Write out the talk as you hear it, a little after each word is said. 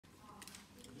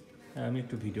আমি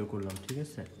একটু ভিডিও করলাম, ঠিক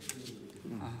আছে?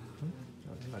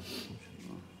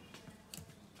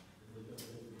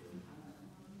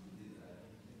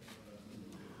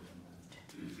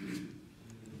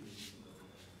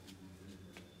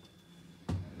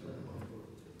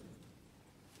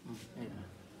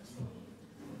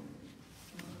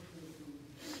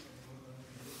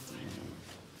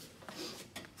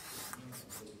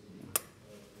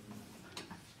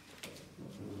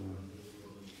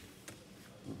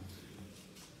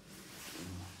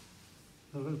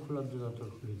 খোলার জন্য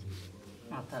খুলে দিই।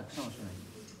 থাক, সমস্যা নেই।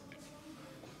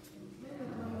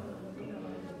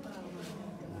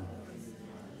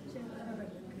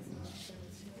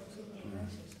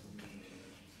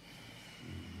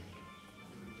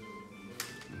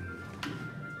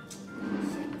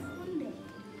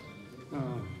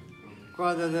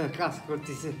 কয়দিন কাজ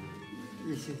করতেছে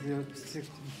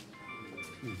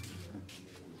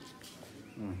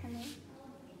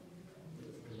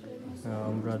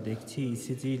আমরা দেখছি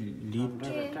ইসিজি লিড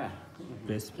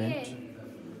প্লেসমেন্ট,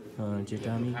 যেটা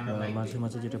আমি মাঝে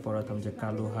মাঝে যেটা পড়াতাম যে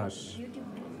কালো হাঁস।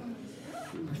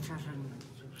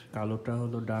 কালোটা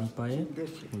হলো ডান পায়ে,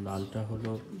 লালটা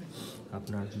হলো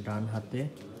আপনার ডান হাতে,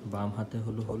 বাম হাতে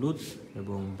হলো হলুদ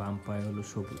এবং বাম পায়ে হলো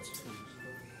সবুজ।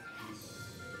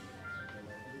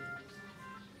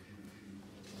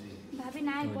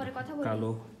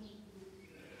 কালো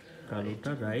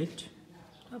কালোটা রাইট,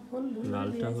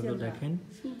 লালটা হলো দেখেন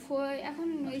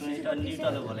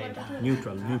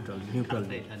নিউট্রাল নিউট্রাল নিউট্রাল।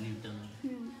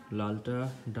 লালটা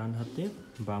ডান হাতে,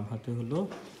 বাম হাতে হলো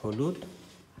হলুদ,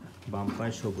 বাম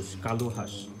পায়ে সবুজ, কালো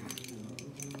হাঁস।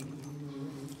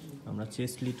 আমরা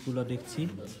চেস্ট লিডগুলো দেখছি।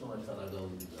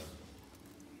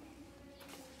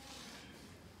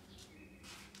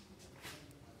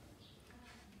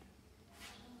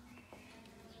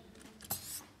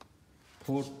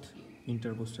 ফোর্থ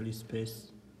ইন্টারকোস্টাল স্পেস,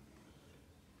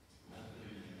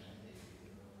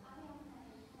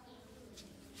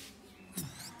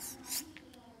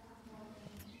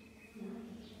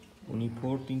 উনি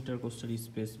ফোর্থ ইন্টারকোস্টাল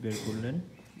স্পেস বের করলেন।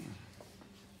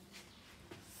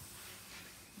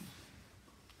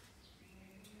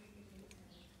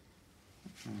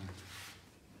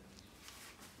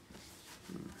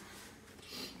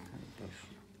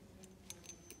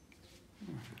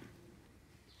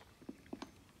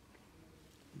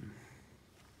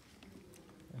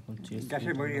 এখন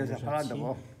গ্যাসের বড়ি আছে, ফালা দেবো।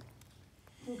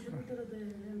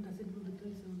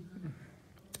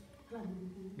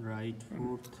 Right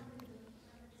fourth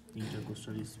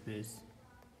intercostal space,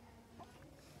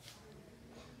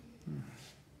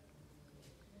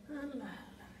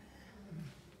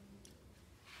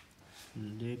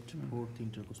 left fourth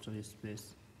intercostal space,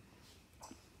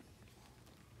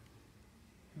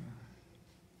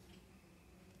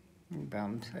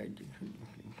 বাম সাইডে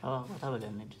কথা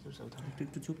বলেন, একটু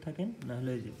একটু চুপ থাকেন,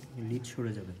 নাহলে লিড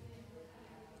সরে যাবে।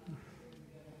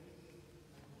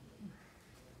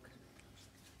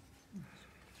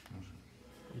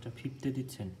 এটা ফিফতে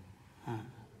দিচ্ছেন? হ্যাঁ।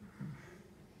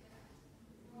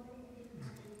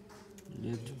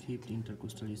 লেফট ফিফথ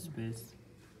ইন্টারকোস্টাল স্পেস,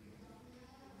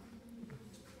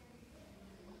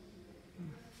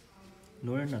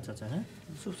 নড়েন না চাচা, হ্যাঁ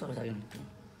চুপ করে থাকেন।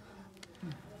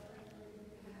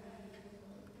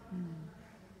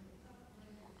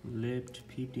 left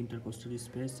fifth intercostal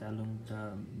space along the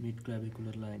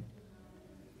mid-clavicular line.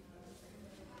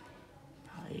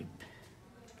 5.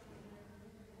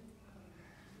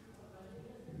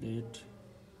 Left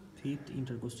fifth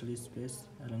intercostal space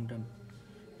along the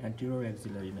anterior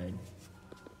axillary line.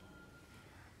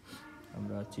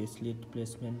 আমরা চেস্ট লিড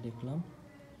প্লেসমেন্ট দেখলাম।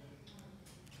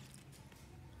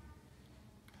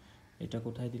 এটা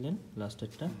কোথায় দিলেন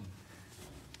লাস্টেরটা?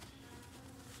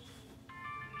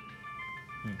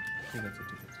 ঠিক আছে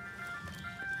ঠিক আছে।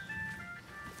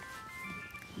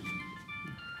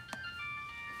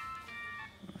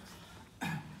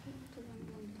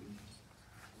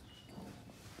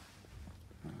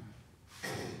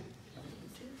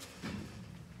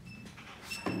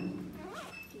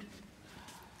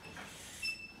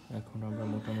 এখন আমরা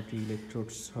মোটামুটি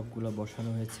ইলেকট্রোডস সবগুলো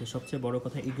বসানো হয়েছে। সবচেয়ে বড়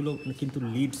কথা, এগুলো কিন্তু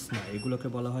লিডস না, এগুলোকে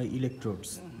বলা হয়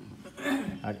ইলেকট্রোডস।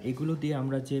 আর এগুলো দিয়ে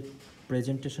আমরা যে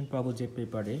প্রেজেন্টেশন পাবো যে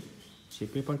পেপারে, সেই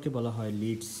পেপারকে বলা হয়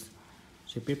লিডস।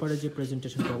 সে পেপারে যে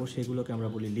প্রেজেন্টেশন পাবো সেগুলোকে আমরা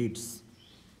বলি লিডস।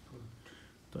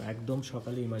 তো একদম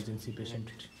সকালে ইমার্জেন্সি পেশেন্ট,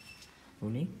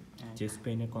 উনি চেস্ট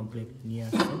পেইনে কমপ্লেন নিয়ে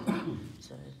আসছেন।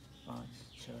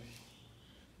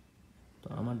 তো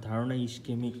আমার ধারণা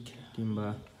ইসকেমিক কিংবা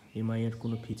এমআইয়ের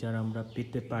কোনো ফিচার আমরা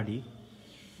পেতে পারি।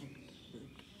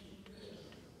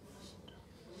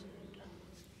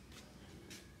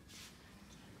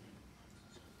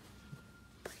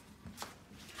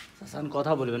 হাসান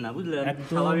কথা বলবেন না বুঝলেন, একদম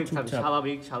স্বাভাবিক থাকবে, চুপচাপ।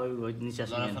 স্বাভাবিক নিঃশ্বাস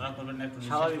নিন, নড়াচড়া করবেন না, একটু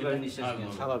নিঃশ্বাস স্বাভাবিকভাবে নেবেন, নিঃশ্বাস নিন,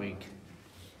 স্বাভাবিক। স্বাভাবিক।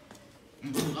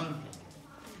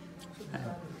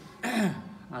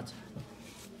 আচ্ছা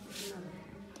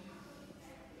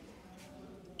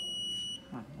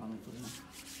হ্যাঁ আমি করি না।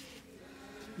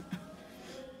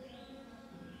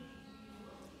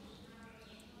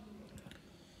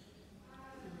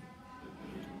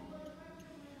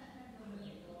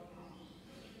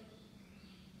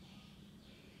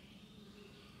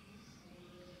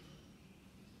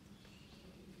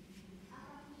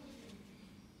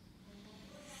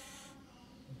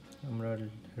 আমরা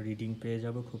রিডিং পেয়ে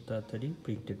যাব খুব তাড়াতাড়ি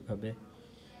প্রিন্টেডভাবে।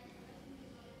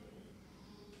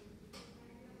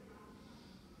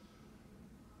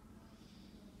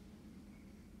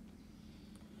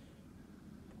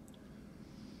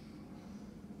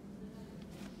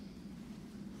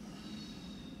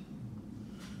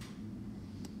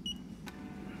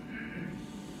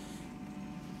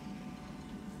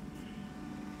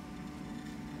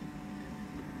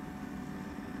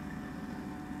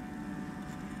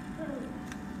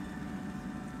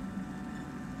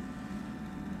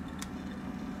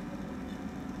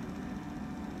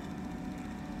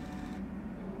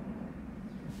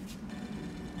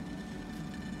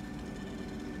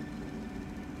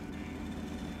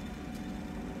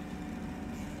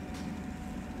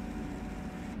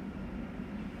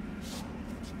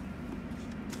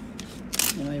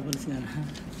 আমি বলছিলাম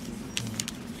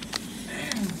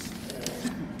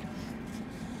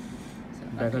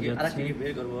দেখা আর যাচ্ছে কি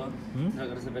বের করবো, হুম?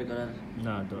 দরকার আছে বের করার?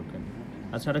 না দরকার নেই।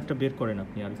 আচ্ছা আরেকটা বের করেন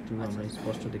আপনি, আরেকটু আমরা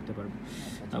স্পষ্ট দেখতে পারবো।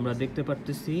 আমরা দেখতে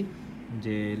পারতেছি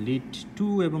যে লিড 2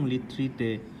 এবং লিড 3-তে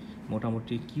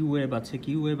মোটামুটি কিউ ওয়েভ আছে।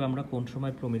 কিউ ওয়েভ আমরা কোন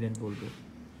সময় প্রমিনেন্ট বলবো?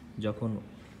 যখন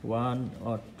 1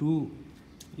 or 2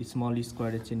 স্মল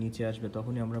স্কোয়ারের চেয়ে নিচে আসবে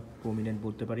তখনই আমরা প্রমিনেন্ট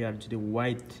বলতে পারি। আর যদি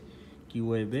ওয়াইড কিউ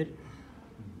ওয়েভের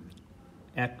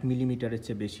 1 মিলিমিটারের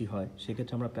চেয়ে বেশি হয়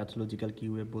সেক্ষেত্রে আমরা প্যাথোলজিক্যাল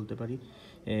কিউ ওয়েভ বলতে পারি।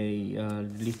 এই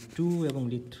লিড 2 এবং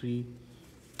লিড 3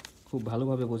 খুব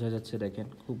ভালোভাবে বোঝা যাচ্ছে, দেখেন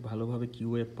খুব ভালোভাবে কিউ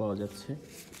ওয়েভ পাওয়া যাচ্ছে।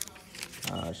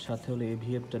 আর সাথে হলো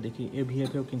এভিএফটা দেখি,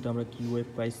 এভিএফেও কিন্তু আমরা কিউ ওয়েভ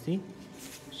পাইছি।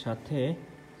 সাথে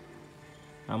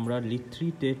আমরা লিড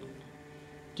 3-তে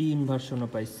টি ইনভার্সনও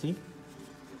পাইছি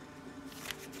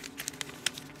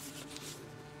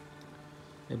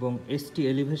এবং এসটি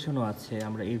এলিভেশনও আছে।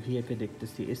 আমরা এভিএফে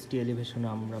দেখতেছি এসটি এলিভেশনও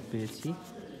আমরা পেয়েছি।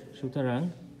 সুতরাং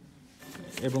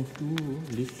এবং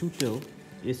লিড 2-তেও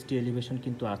এসটি এলিভেশন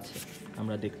কিন্তু আছে,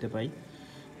 আমরা দেখতে পাই।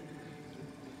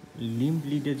 লিম্ব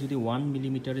লিডে যদি 1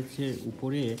 মিলিমিটারের চেয়ে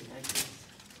উপরে,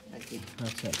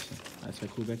 আচ্ছা আচ্ছা আচ্ছা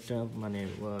খুব একটা মানে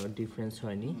ডিফারেন্স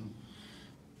হয়নি।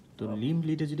 তো লিম্ব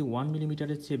লিডে যদি 1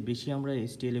 মিলিমিটারের চেয়ে বেশি আমরা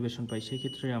এসটি এলিভেশন পাই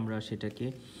সেক্ষেত্রে আমরা সেটাকে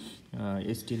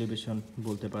এসটি এলিভেশন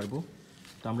বলতে পারবো।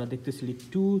 তো আমরা দেখতেছি লিড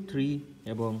 2, 3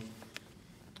 এবং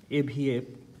এভিএফ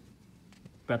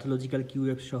প্যাথোলজিক্যাল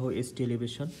কিউএফ সহ এসটি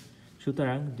এলিভেশন।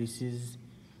 সুতরাং this is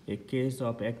a case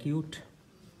of acute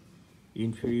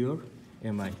inferior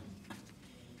MI.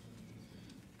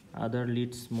 Other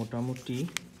Leeds মোটামুটি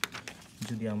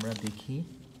যদি আমরা দেখি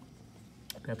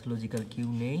প্যাথোলজিক্যাল কিউ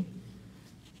নেই,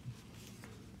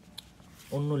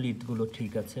 অন্য লিডগুলো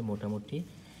ঠিক আছে মোটামুটি।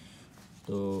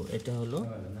 তো এটা হলো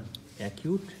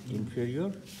acute inferior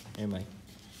MI.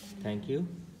 Thank you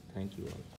all.